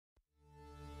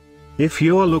If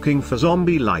you're looking for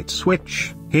zombie light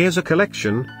switch, here's a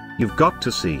collection you've got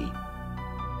to see.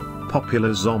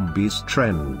 Popular zombies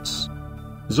trends.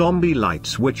 Zombie light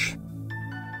switch.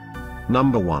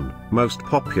 Number 1, most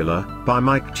popular, by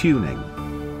MicTuning.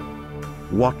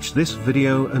 Watch this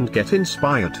video and get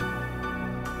inspired.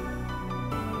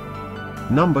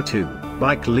 Number 2,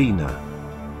 by Cllena.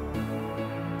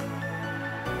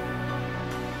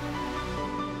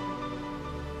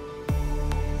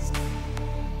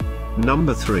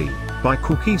 Number 3, by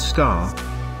Qunqi.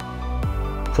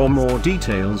 For more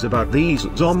details about these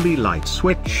zombie light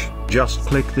switch, just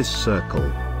click this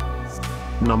circle.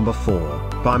 Number 4,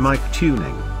 by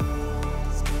MicTuning.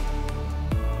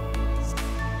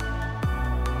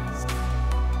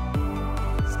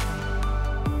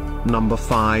 Number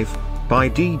 5, by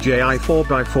DJI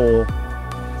 4x4.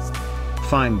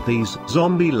 Find these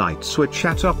zombie light switch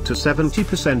at up to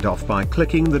 70% off by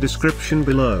clicking the description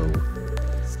below.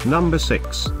 Number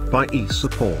 6, by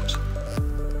eSupport.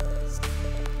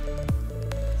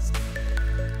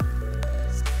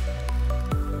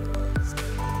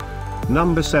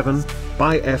 Number 7,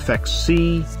 by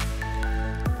FXC.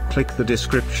 Click the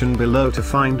description below to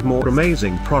find more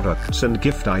amazing products and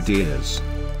gift ideas.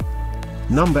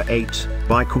 Number 8,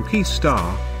 by Qunqi.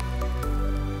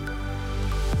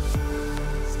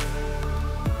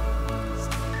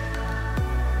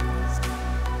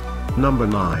 Number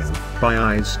 9, by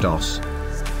ISDOS.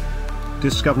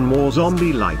 Discover more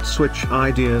zombie light switch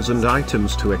ideas and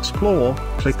items to explore,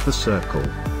 click the circle.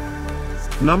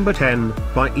 Number 10,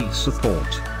 by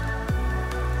eSupport.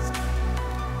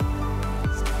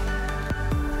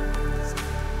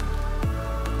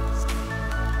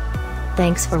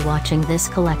 Thanks for watching this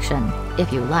collection.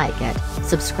 If you like it,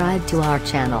 subscribe to our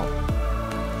channel.